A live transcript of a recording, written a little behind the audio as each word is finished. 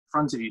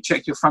front of you.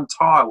 Check your front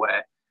tyre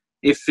wear.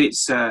 If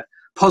it's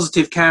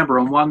positive camber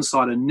on one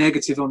side and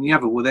negative on the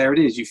other, well, there it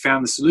is. You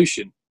found the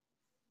solution.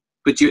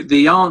 But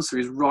the answer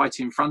is right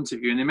in front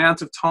of you. And the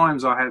amount of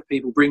times I have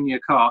people bring me a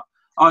car,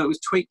 oh, it was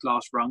tweaked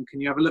last run,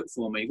 can you have a look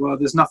for me? Well,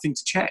 there's nothing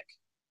to check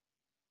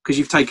because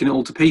you've taken it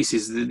all to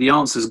pieces. The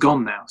answer's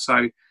gone now.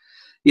 So,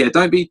 yeah,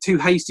 don't be too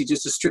hasty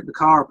just to strip the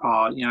car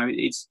apart. You know,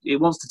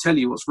 it wants to tell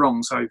you what's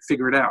wrong, so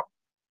figure it out.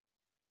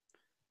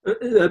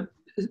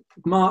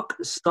 Mark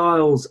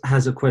Stiles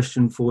has a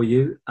question for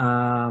you.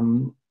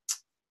 How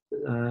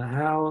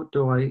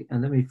do I...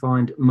 And let me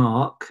find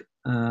Mark.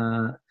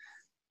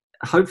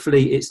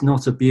 Hopefully it's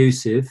not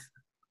abusive.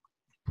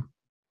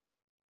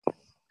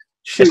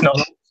 Shoot. It's not.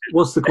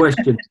 What's the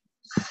question?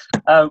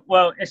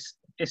 Well, it's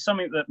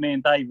something that me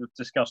and Dave have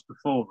discussed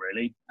before,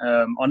 really.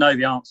 I know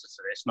the answer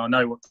to this, and I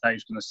know what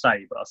Dave's going to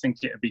say, but I think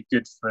it would be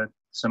good for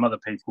some other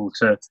people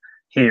to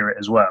hear it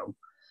as well.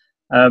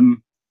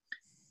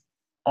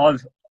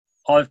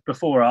 I've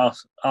before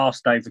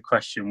asked Dave the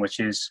question, which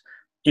is,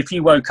 if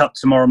you woke up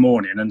tomorrow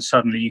morning and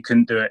suddenly you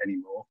couldn't do it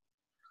anymore,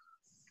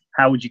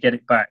 how would you get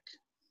it back?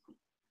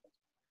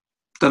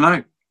 Don't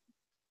know.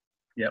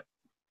 Yep.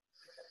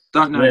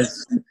 Don't know.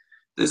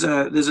 There's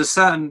a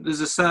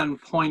certain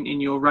point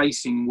in your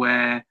racing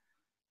where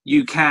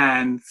you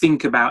can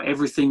think about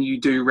everything you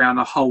do around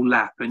the whole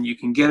lap, and you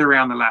can get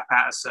around the lap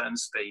at a certain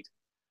speed.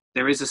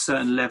 There is a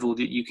certain level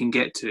that you can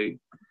get to.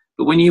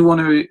 But when you want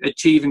to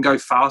achieve and go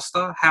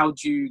faster, how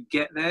do you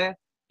get there?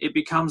 It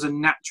becomes a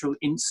natural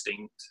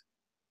instinct.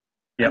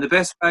 Yep. And the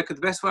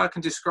best way I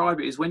can describe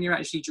it is when you're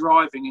actually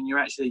driving and you're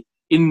actually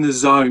in the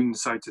zone,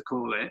 so to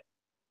call it,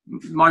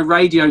 my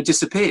radio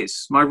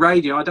disappears. My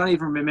radio, I don't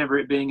even remember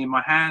it being in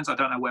my hands. I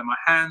don't know where my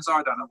hands are.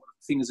 I don't know what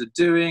the fingers are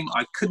doing.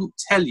 I couldn't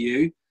tell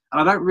you,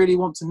 and I don't really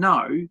want to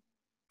know,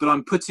 but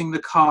I'm putting the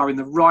car in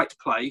the right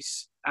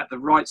place at the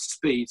right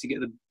speed to get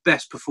the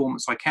best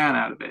performance I can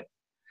out of it.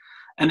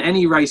 And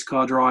any race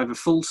car driver,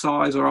 full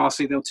size or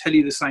RC, they'll tell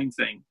you the same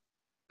thing.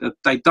 That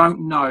they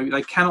don't know,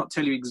 they cannot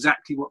tell you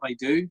exactly what they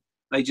do.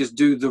 They just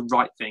do the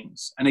right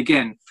things. And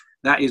again,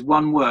 that is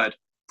one word: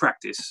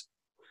 practice.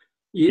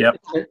 Yeah,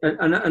 yep.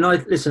 And I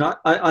listen.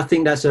 I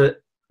think that's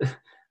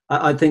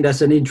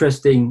an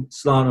interesting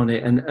slant on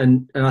it.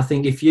 And I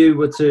think if you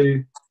were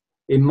to,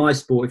 in my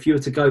sport, if you were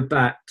to go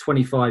back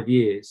 25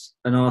 years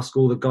and ask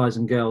all the guys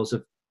and girls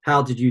of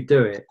how did you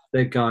do it,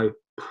 they'd go,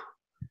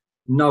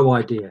 no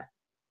idea.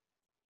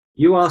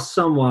 You ask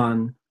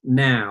someone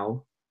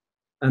now,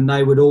 and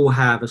they would all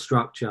have a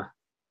structure.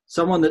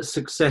 Someone that's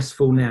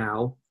successful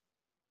now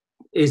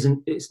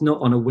it's not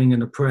on a wing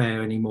and a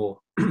prayer anymore.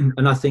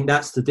 And I think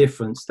that's the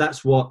difference.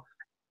 That's what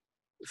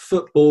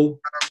football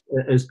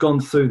has gone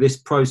through, this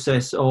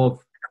process of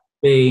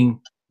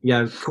being,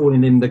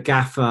 calling him the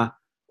gaffer,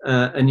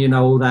 and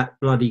all that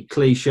bloody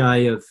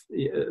cliche of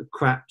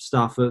crap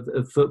stuff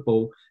of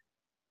football,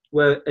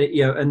 where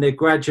and they're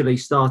gradually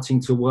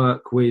starting to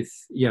work with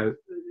a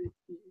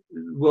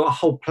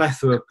whole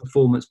plethora of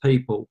performance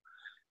people.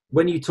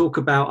 When you talk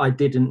about I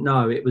didn't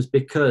know, it was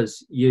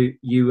because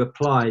you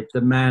applied the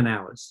man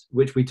hours,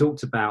 which we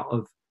talked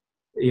about.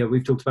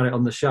 We've talked about it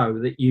on the show,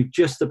 that you've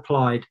just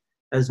applied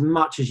as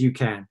much as you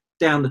can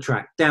down the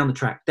track.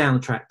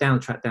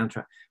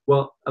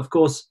 Well, of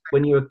course,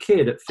 when you're a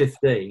kid at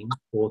 15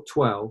 or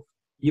 12,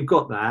 you've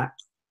got that.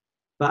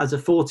 But as a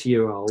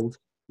 40-year-old,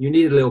 you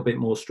need a little bit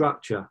more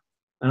structure.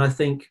 And I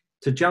think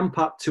to jump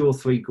up 2 or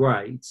 3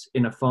 grades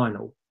in a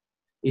final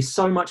is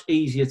so much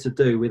easier to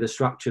do with a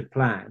structured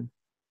plan,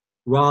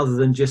 rather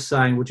than just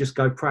saying, we'll just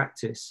go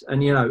practice.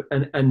 And,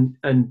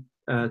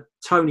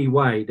 Tony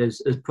Wade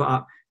has put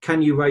up,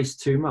 can you race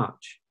too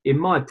much? In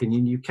my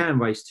opinion, you can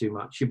race too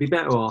much. You'd be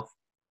better off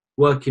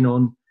working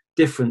on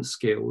different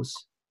skills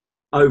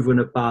over and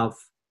above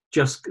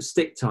just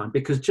stick time,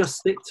 because just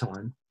stick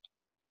time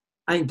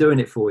ain't doing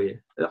it for you.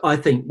 I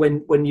think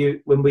when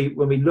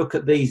we look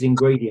at these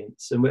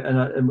ingredients, and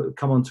we'll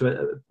come on to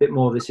a bit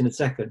more of this in a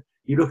second,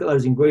 you look at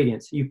those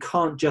ingredients, you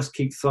can't just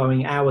keep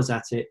throwing hours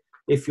at it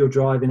if you're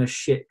driving a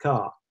shit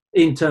car,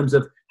 in terms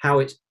of how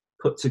it's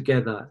put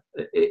together.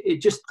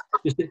 It just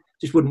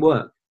wouldn't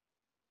work.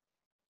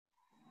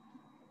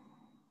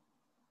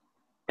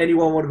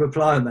 Anyone want to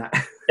reply on that?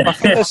 I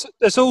think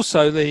there's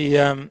also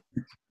the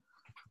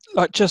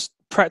just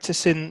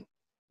practicing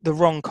the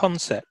wrong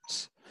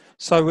concepts.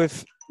 So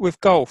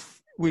with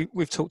golf,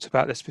 we've talked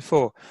about this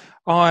before.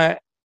 I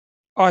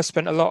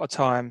spent a lot of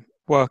time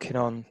working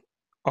on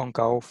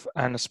golf,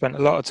 and I spent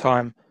a lot of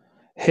time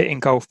hitting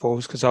golf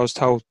balls because I was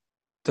told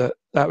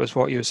that was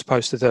what you were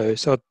supposed to do.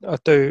 So I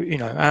do,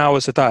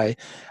 hours a day,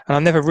 and I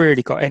never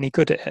really got any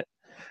good at it.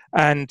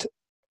 And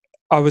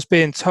I was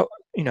being taught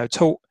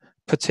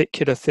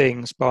particular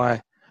things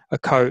by a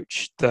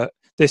coach, that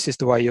this is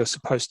the way you're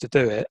supposed to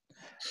do it.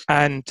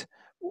 And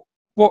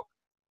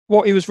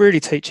what he was really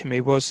teaching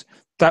me was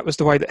that was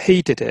the way that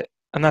he did it,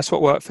 and that's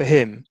what worked for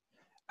him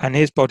and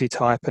his body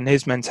type and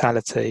his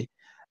mentality.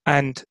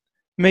 And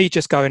me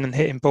just going and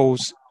hitting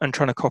balls and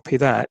trying to copy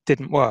that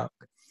didn't work.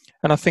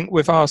 And I think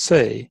with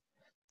RC,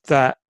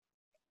 that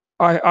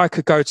I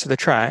could go to the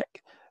track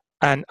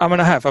And I mean,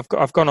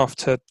 I've gone off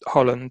to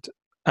Holland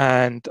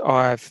and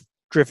I've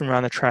driven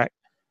around the track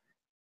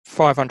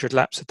 500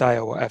 laps a day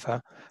or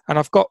whatever, and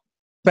I've got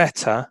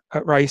better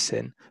at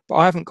racing, but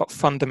I haven't got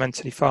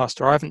fundamentally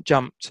faster. I haven't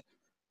jumped,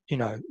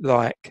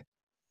 like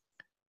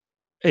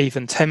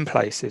even 10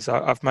 places.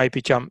 I've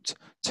maybe jumped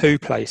 2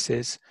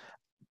 places,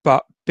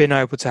 but been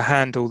able to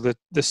handle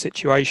the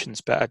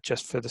situations better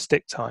just for the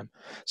stick time.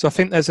 So I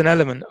think there's an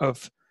element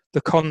of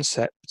the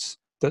concepts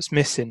that's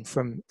missing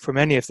from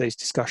any of these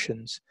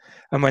discussions.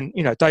 And when,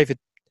 David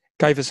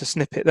gave us a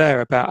snippet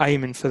there about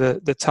aiming for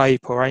the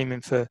tape or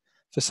aiming for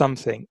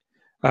something,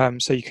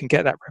 so you can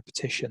get that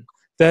repetition.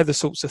 They're the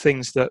sorts of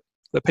things that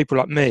people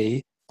like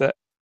me that,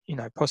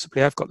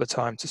 possibly have got the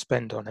time to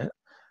spend on it,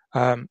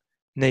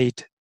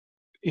 need,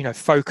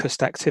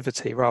 focused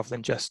activity rather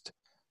than just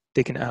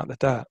digging it out of the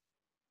dirt.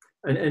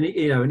 And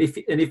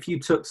if you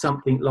took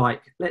something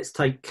like, let's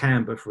take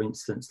camber, for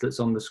instance, that's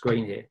on the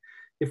screen here.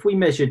 If we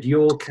measured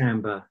your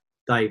camber,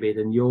 David,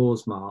 and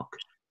yours, Mark,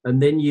 and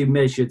then you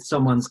measured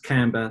someone's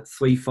camber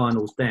 3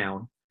 finals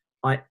down,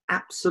 I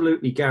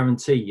absolutely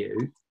guarantee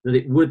you that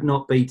it would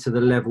not be to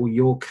the level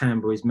your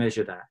camber is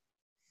measured at.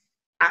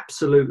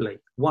 Absolutely,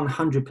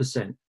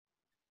 100%.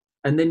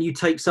 And then you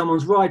take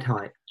someone's ride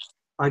height.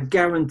 I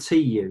guarantee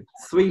you,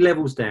 3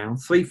 levels down,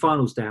 3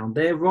 finals down,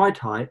 their ride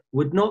height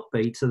would not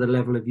be to the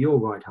level of your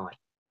ride height.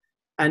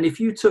 And if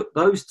you took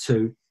those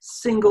 2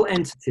 single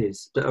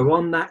entities that are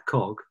on that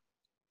cog,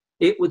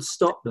 it would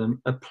stop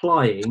them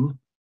applying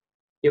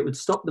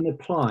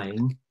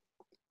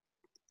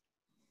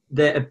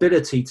their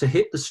ability to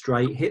hit the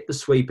straight, hit the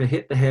sweeper,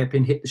 hit the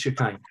hairpin, hit the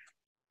chicane.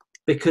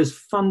 Because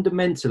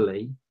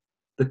fundamentally,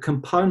 the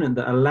component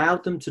that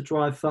allowed them to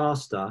drive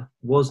faster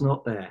was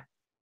not there.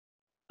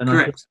 And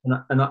Correct.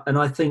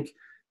 I think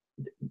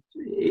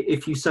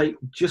if you say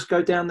just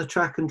go down the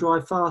track and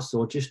drive faster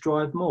or just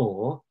drive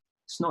more,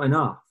 it's not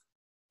enough.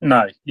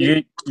 No,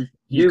 you've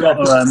got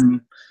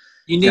to.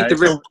 You need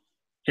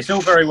it's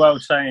all very well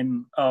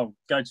saying, "Oh,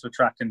 go to the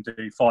track and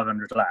do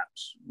 500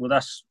 laps." Well,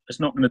 it's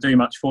not going to do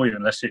much for you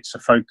unless it's a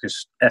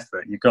focused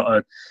effort. You've got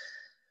to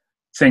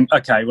think,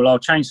 okay, well, I'll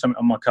change something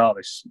on my car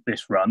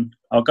this run.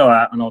 I'll go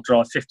out and I'll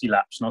drive 50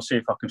 laps and I'll see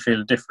if I can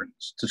feel a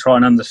difference to try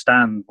and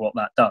understand what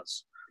that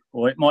does.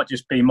 Or it might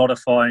just be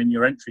modifying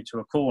your entry to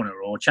a corner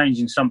or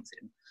changing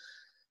something.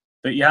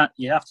 But you have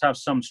to have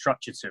some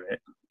structure to it.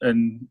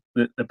 And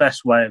the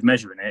best way of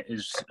measuring it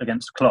is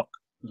against the clock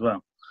as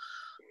well.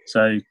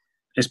 So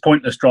it's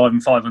pointless driving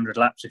 500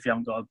 laps if you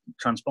haven't got a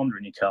transponder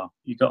in your car.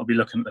 You've got to be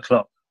looking at the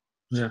clock.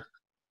 Yeah.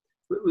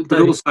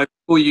 But also,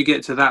 before you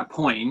get to that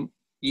point,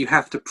 you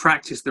have to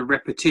practice the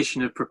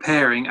repetition of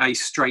preparing a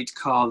straight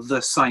car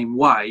the same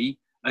way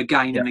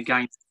again and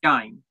again and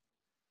again.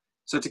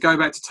 So to go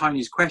back to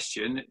Tony's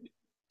question,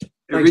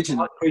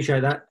 originally, I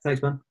appreciate that.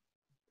 Thanks, man.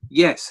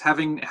 Yes,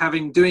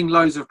 doing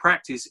loads of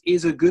practice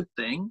is a good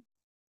thing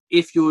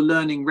if you're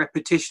learning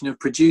repetition of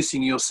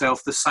producing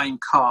yourself the same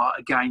car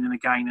again and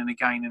again and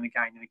again and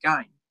again and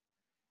again.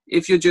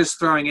 If you're just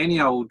throwing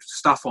any old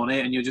stuff on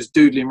it and you're just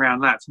doodling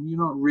around laps, and you're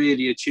not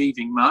really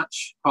achieving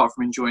much apart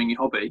from enjoying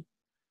your hobby.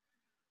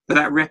 But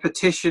that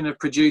repetition of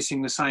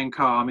producing the same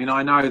car, I mean,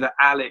 I know that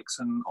Alex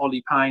and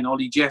Ollie Payne,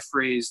 Ollie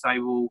Jeffries, they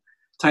will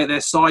take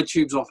their side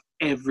tubes off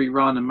every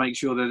run and make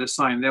sure they're the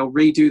same. They'll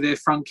redo their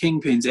front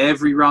kingpins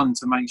every run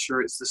to make sure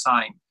it's the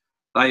same.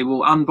 They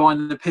will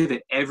unbind the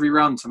pivot every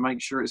run to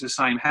make sure it's the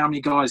same. How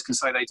many guys can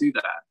say they do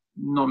that?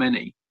 Not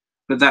many.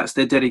 But that's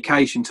their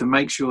dedication to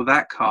make sure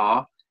that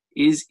car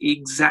is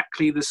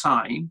exactly the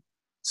same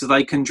so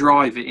they can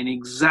drive it in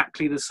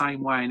exactly the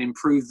same way and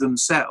improve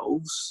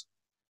themselves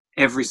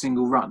every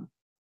single run.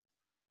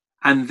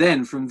 And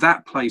then from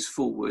that place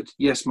forward,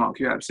 yes, Mark,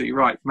 you're absolutely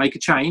right. Make a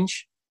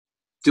change.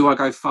 Do I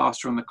go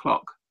faster on the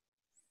clock?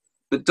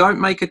 But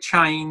don't make a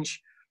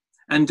change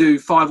and do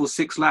 5 or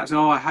 6 laps.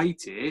 Oh, I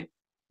hate it.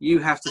 You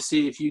have to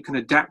see if you can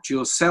adapt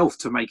yourself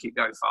to make it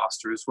go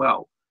faster as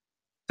well.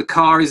 The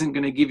car isn't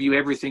going to give you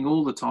everything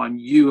all the time.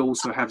 You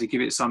also have to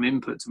give it some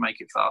input to make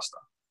it faster.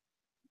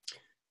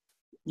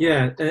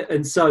 Yeah,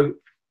 and so,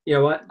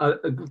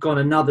 I've gone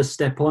another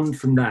step on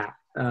from that.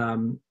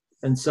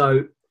 And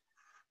so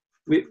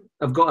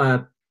I've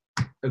got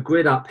a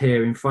grid up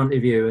here in front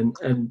of you,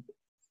 and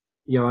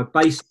I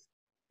based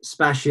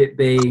Spashett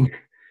being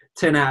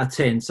 10 out of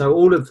 10. So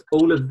all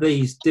of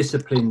these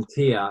disciplines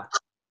here,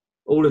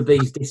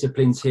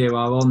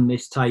 are on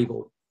this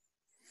table.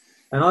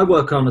 And I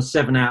work on a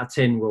 7 out of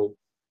 10 rule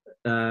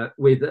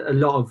with a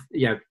lot of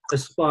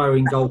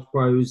aspiring golf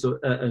pros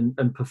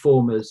and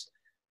performers,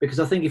 because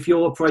I think if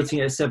you're operating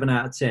at a 7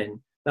 out of 10,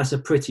 that's a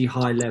pretty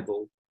high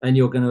level, and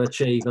you're going to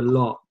achieve a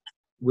lot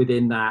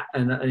within that.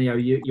 And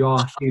you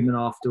are human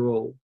after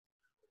all.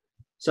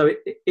 So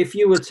if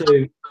you were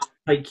to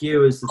take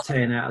you as the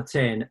 10 out of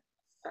 10,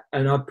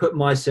 and I put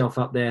myself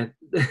up there,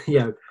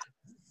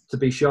 to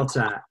be shot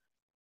at,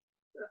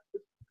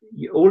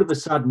 all of a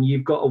sudden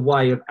you've got a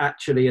way of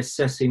actually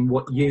assessing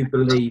what you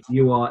believe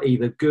you are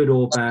either good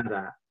or bad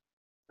at,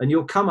 and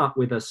you'll come up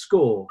with a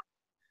score.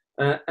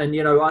 And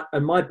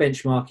and my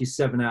benchmark is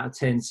 7 out of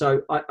 10.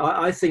 So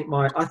I think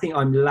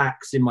I'm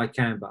lax in my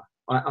camber.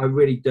 I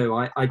really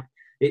do.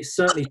 It's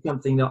certainly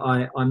something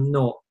that I'm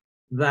not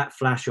that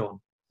flash on.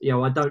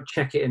 I don't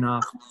check it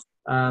enough.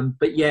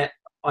 But yet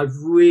I've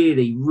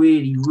really,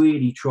 really,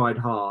 really tried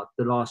hard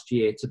the last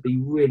year to be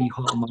really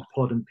hot on my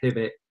pod and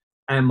pivot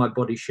and my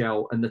body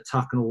shell and the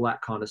tuck and all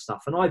that kind of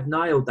stuff. And I've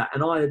nailed that.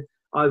 And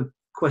I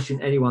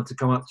question anyone to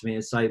come up to me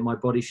and say my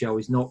body shell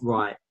is not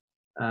right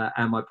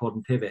and my pod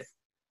and pivot.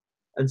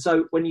 And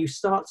so when you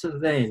start to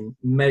then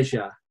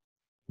measure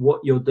what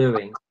you're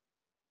doing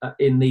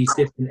in these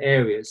different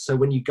areas, so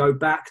when you go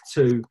back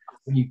to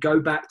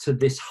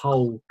this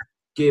whole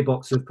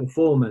gearbox of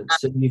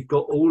performance, and you've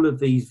got all of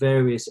these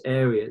various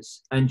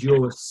areas, and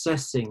you're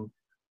assessing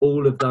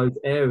all of those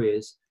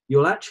areas,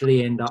 you'll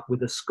actually end up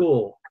with a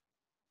score.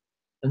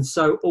 And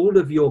so all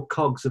of your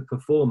cogs of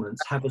performance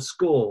have a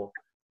score.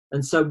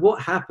 And so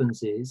what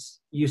happens is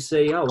you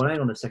see, oh, well,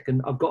 hang on a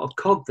second, I've got a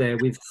cog there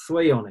with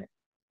 3 on it.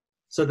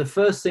 So the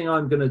first thing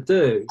I'm going to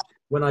do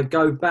when I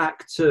go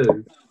back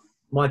to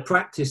my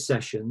practice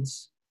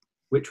sessions,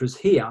 which was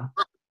here,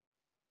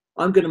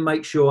 I'm going to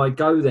make sure I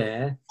go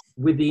there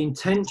with the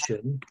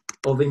intention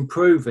of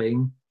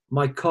improving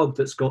my cog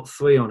that's got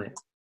 3 on it.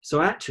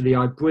 So actually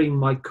I bring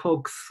my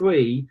cog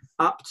 3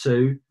 up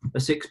to a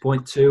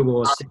 6.2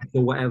 or a 6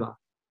 or whatever.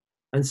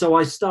 And so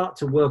I start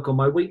to work on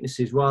my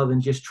weaknesses rather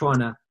than just trying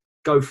to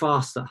go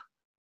faster.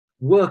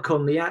 Work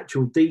on the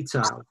actual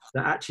detail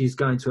that actually is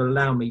going to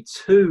allow me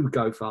to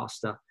go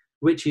faster,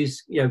 which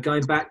is,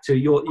 going back to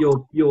your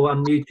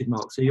unmuted,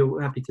 Mark. So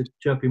you're happy to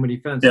chirp in when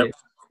you fancy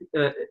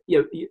it.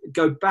 You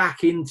go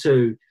back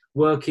into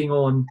working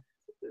on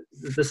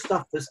the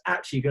stuff that's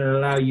actually going to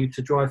allow you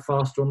to drive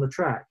faster on the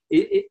track.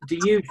 Do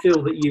you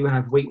feel that you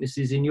have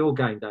weaknesses in your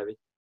game, David?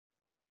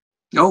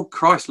 Oh,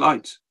 Christ,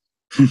 loads.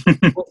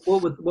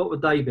 What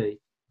would they be?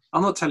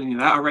 I'm not telling you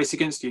that. I race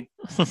against you.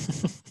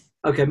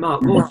 Okay,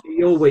 Mark, what are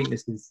your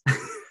weaknesses?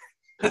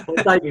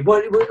 David,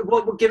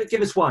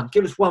 give us one.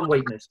 Give us one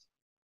weakness.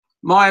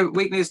 My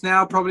weakness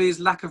now probably is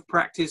lack of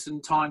practice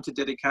and time to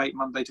dedicate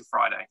Monday to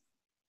Friday.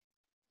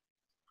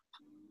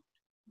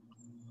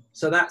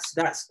 So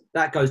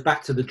that goes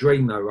back to the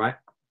dream, though, right?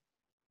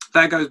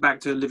 That goes back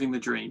to living the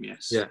dream,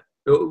 yes. Yeah.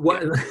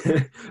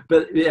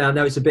 But yeah, I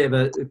know it's a bit of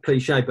a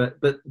cliche, but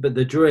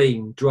the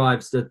dream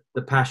drives the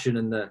passion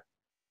and the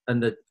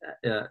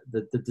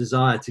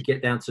desire to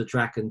get down to the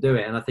track and do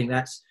it. And I think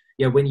that's,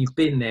 when you've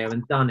been there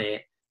and done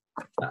it,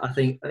 I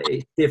think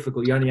it's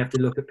difficult. You only have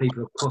to look at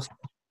people across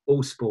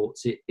all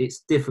sports.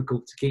 It's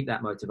difficult to keep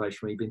that motivation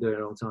when you've been doing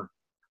it a long time.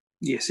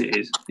 Yes, it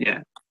is.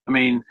 Yeah. I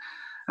mean,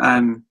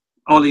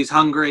 Ollie's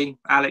hungry.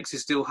 Alex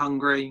is still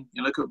hungry.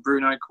 You look at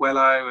Bruno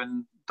Coelho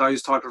and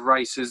those type of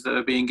racers that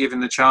are being given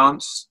the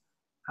chance.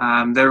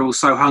 They're all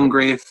so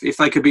hungry. If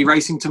they could be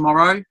racing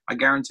tomorrow, I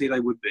guarantee they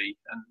would be.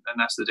 And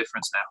that's the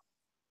difference now.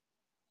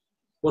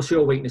 What's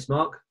your weakness,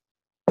 Mark?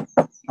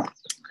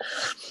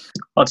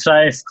 I'd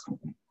say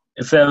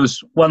if there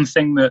was one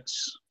thing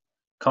that's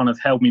kind of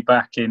held me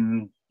back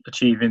in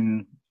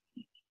achieving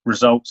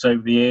results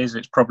over the years,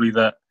 it's probably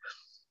that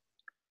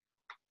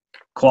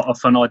quite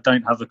often I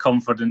don't have the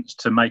confidence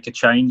to make a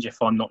change if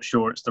I'm not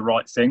sure it's the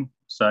right thing.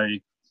 So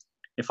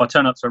if I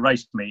turn up to a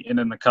race meeting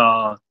and the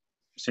car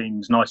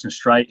seems nice and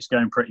straight, it's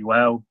going pretty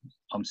well,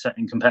 I'm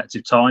setting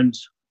competitive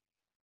times,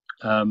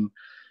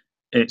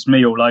 it's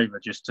me all over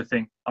just to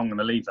think, I'm going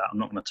to leave that, I'm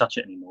not going to touch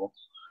it anymore.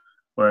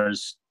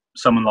 Whereas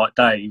someone like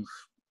Dave,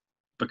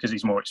 because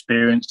he's more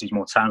experienced, he's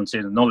more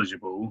talented and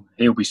knowledgeable,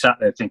 he'll be sat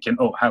there thinking,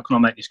 oh, how can I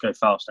make this go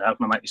faster? How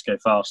can I make this go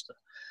faster?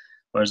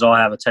 Whereas I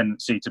have a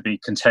tendency to be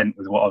content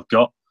with what I've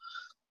got,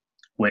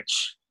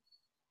 which,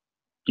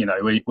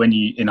 when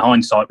you, in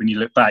hindsight, when you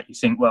look back, you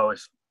think, well,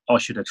 if I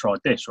should have tried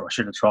this or I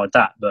should have tried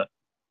that. But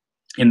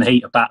in the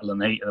heat of battle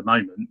and the heat of the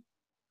moment,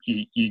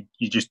 you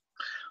just,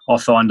 I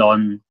find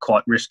I'm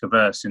quite risk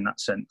averse in that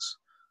sense.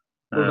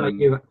 What about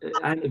you?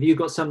 And have you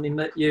got something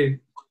that you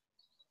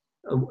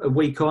a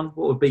weak on?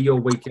 What would be your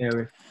weak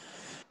area?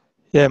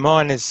 Yeah,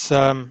 mine is.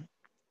 So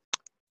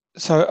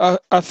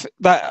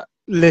that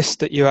list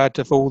that you had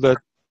of all the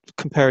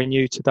comparing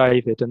you to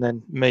David and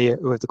then me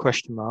with the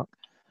question mark.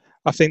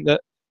 I think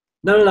that.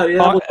 No.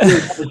 Yeah,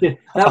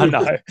 I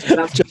know.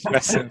 Just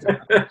messing.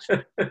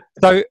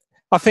 So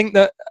I think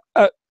that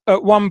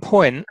at one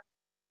point.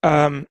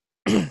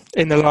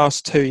 In the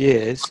last 2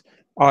 years,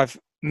 I've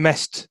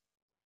messed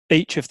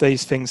each of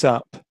these things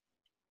up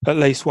at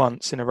least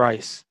once in a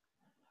race.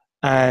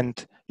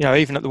 And,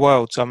 even at the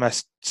Worlds, I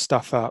messed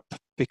stuff up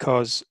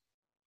because,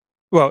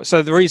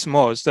 so the reason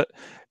was that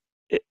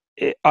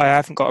I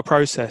haven't got a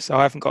process.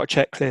 I haven't got a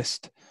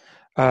checklist.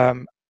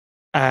 And,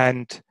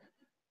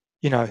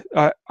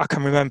 I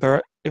can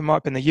remember it might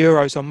have been the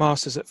Euros or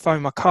Masters at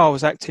Foam. My car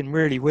was acting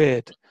really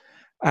weird.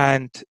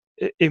 And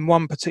in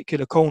one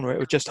particular corner, it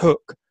would just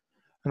hook.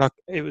 And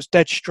it was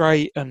dead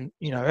straight, and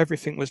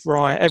everything was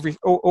right.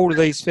 All of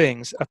these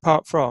things,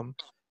 apart from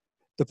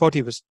the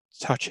body was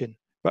touching,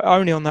 but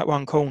only on that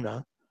one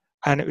corner.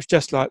 And it was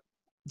just like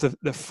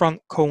the front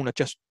corner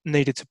just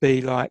needed to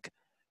be like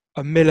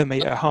a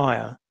millimetre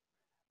higher,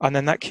 and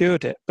then that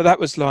cured it. But that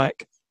was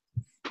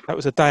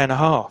a day and a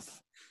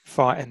half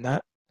fighting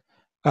that.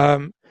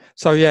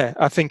 So yeah,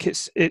 I think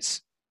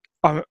it's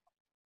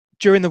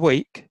during the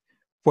week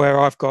where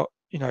I've got,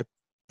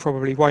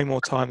 probably way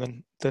more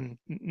time than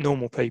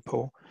normal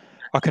people.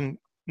 I can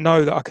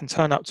know that I can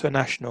turn up to a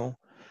national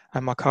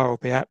and my car will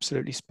be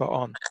absolutely spot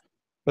on.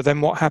 But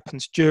then what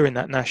happens during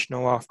that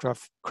national after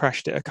I've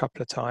crashed it a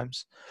couple of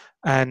times,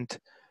 and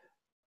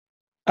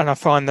I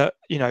find that,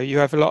 you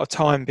have a lot of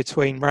time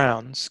between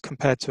rounds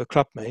compared to a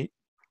club meet.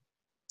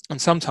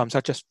 And sometimes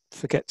I just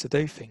forget to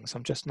do things.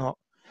 I'm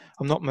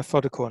not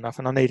methodical enough,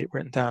 and I need it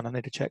written down. I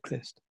need a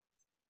checklist.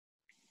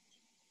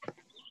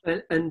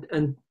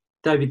 And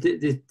David,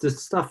 the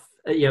stuff,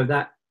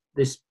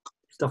 this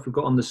stuff we've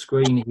got on the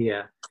screen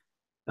here,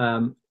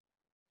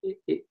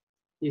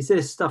 is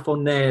there stuff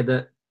on there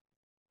that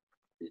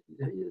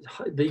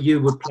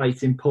you would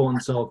place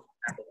importance of,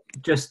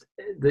 just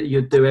that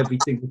you'd do every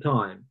single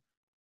time,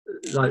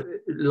 like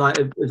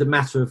as a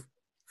matter of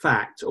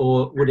fact,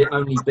 or would it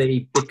only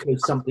be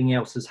because something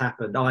else has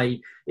happened?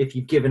 If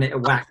you've given it a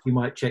whack, you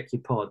might check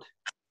your pod.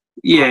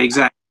 Yeah,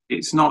 exactly.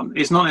 It's not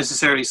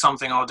necessarily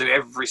something I'll do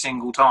every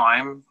single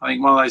time. I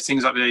think one of those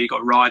things up there, you've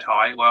got ride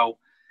height. Well,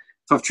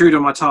 if I've trued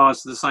on my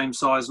tyres to the same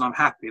size and I'm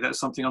happy, that's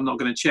something I'm not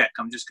going to check.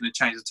 I'm just going to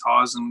change the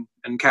tyres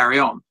and carry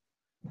on.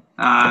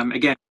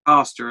 Again,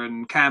 Castor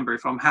and Canberra,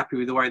 if I'm happy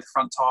with the way the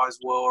front tyres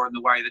were and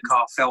the way the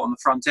car felt on the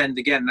front end,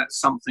 again, that's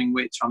something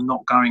which I'm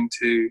not going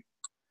to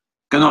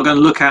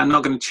look at and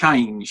not going to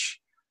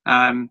change.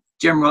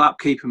 General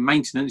upkeep and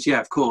maintenance,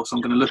 yeah, of course, I'm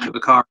going to look at the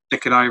car,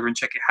 check it over and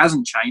check it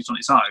hasn't changed on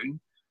its own,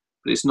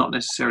 but it's not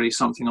necessarily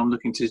something I'm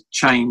looking to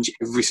change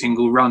every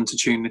single run to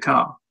tune the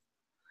car.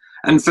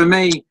 And for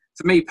me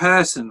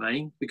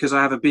personally, because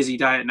I have a busy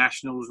day at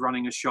Nationals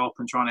running a shop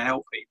and trying to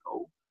help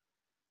people,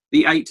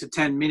 the 8 to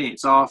 10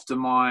 minutes after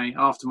my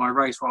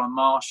race while I'm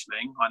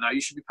marshalling, I know you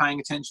should be paying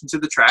attention to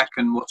the track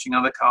and watching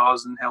other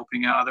cars and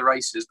helping out other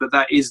racers, but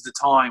that is the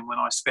time when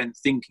I spend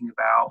thinking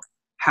about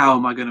how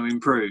am I going to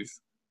improve?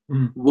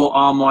 What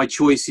are my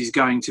choices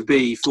going to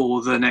be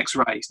for the next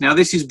race? Now,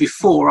 this is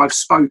before I've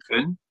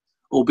spoken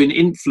or been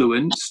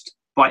influenced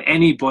by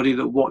anybody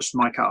that watched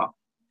my car.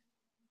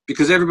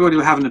 Because everybody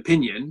will have an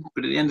opinion,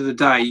 but at the end of the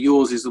day,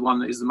 yours is the one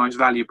that is the most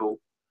valuable.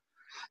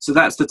 So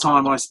that's the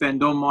time I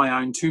spend on my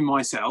own to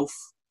myself,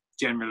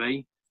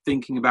 generally,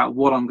 thinking about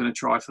what I'm going to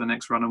try for the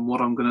next run and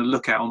what I'm going to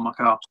look at on my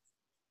car.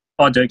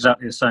 I do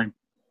exactly the same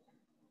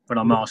when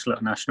I marshal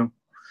at a national.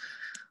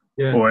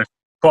 Yeah. Or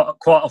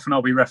quite often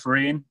I'll be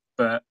refereeing,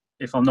 but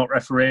if I'm not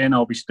refereeing,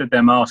 I'll be stood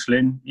there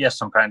marshalling.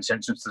 Yes, I'm paying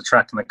attention to the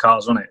track and the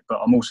cars on it, but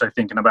I'm also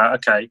thinking about,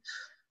 okay,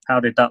 how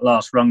did that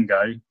last run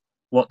go?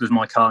 What does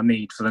my car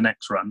need for the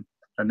next run?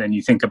 And then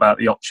you think about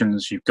the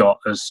options you've got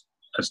as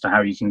to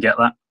how you can get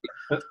that.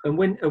 And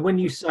when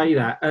you say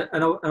that,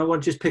 and I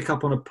want to just pick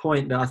up on a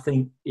point that I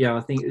think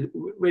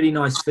really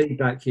nice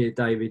feedback here,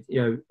 David.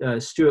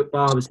 Stuart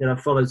Barber said, I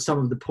followed some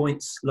of the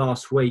points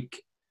last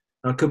week,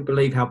 and I couldn't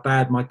believe how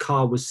bad my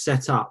car was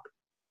set up,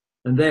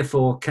 and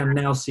therefore can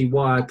now see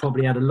why I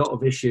probably had a lot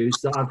of issues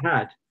that I've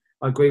had.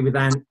 I agree with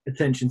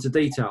attention to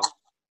detail.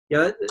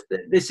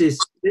 This is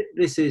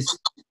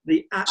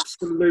the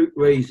absolute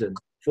reason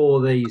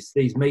for these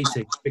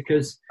meetings,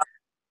 because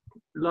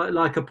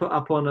like I put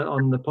up on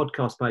the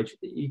podcast page,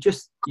 you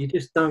just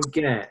don't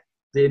get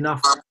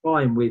enough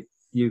time with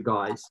you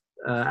guys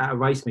at a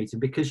race meeting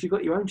because you've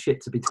got your own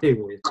shit to be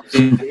dealing with.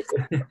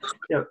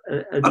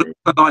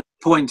 I'd like to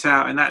point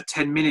out in that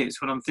 10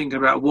 minutes when I'm thinking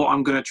about what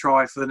I'm going to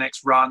try for the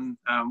next run,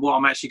 what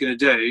I'm actually going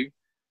to do,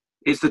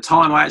 it's the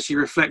time I actually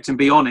reflect and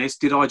be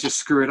honest, did I just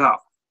screw it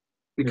up?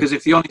 Because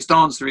if the honest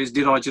answer is,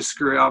 did I just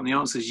screw it up? And the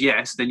answer is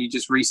yes, then you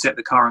just reset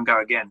the car and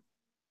go again.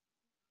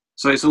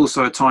 So it's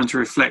also a time to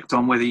reflect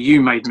on whether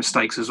you made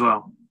mistakes as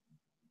well.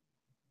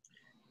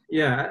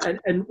 Yeah,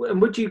 and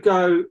would you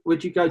go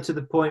to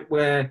the point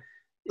where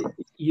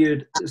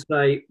you'd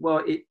say,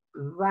 well,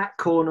 that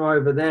corner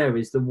over there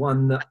is the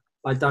one that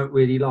I don't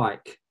really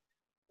like?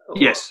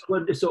 Yes. Or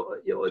like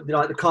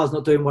the car's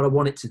not doing what I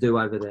want it to do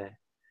over there.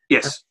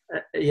 Yes.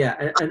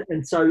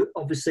 And so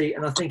obviously,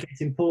 and I think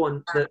it's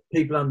important that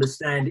people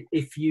understand,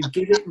 if you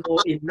give it more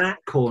in that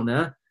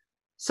corner,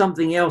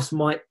 something else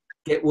might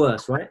get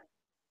worse, right?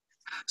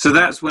 So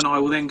that's when I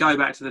will then go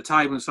back to the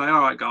table and say,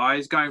 all right,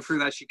 guys, going through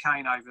that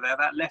chicane over there,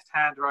 that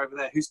left-hander over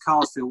there, whose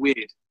cars feel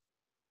weird?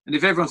 And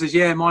if everyone says,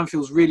 yeah, mine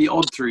feels really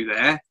odd through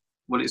there,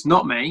 well, it's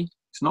not me.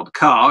 It's not the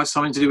car. It's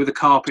something to do with the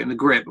carpet and the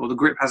grip, or the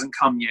grip hasn't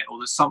come yet, or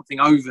there's something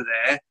over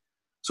there.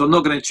 So I'm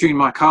not going to tune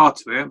my car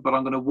to it, but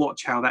I'm going to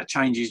watch how that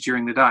changes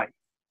during the day.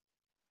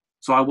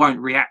 So I won't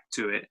react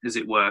to it, as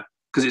it were,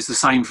 because it's the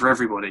same for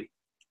everybody.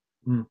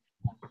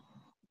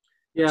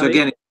 Yeah. So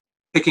again, it's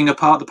picking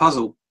apart the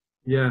puzzle.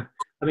 Yeah.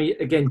 I mean,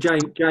 again,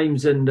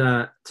 James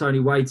and Tony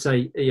Wade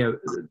say,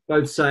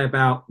 both say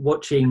about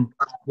watching,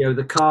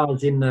 the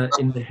cars in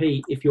the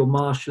heat. If you're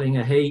marshalling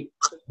a heat,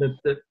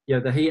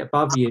 the heat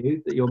above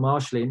you that you're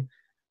marshalling,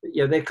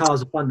 their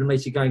cars are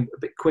fundamentally going a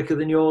bit quicker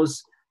than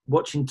yours.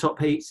 Watching top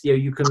heats,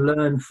 you can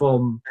learn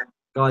from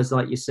guys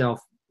like yourself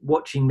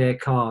watching their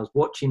cars,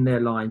 watching their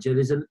lines.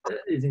 There's an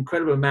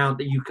incredible amount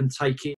that you can take in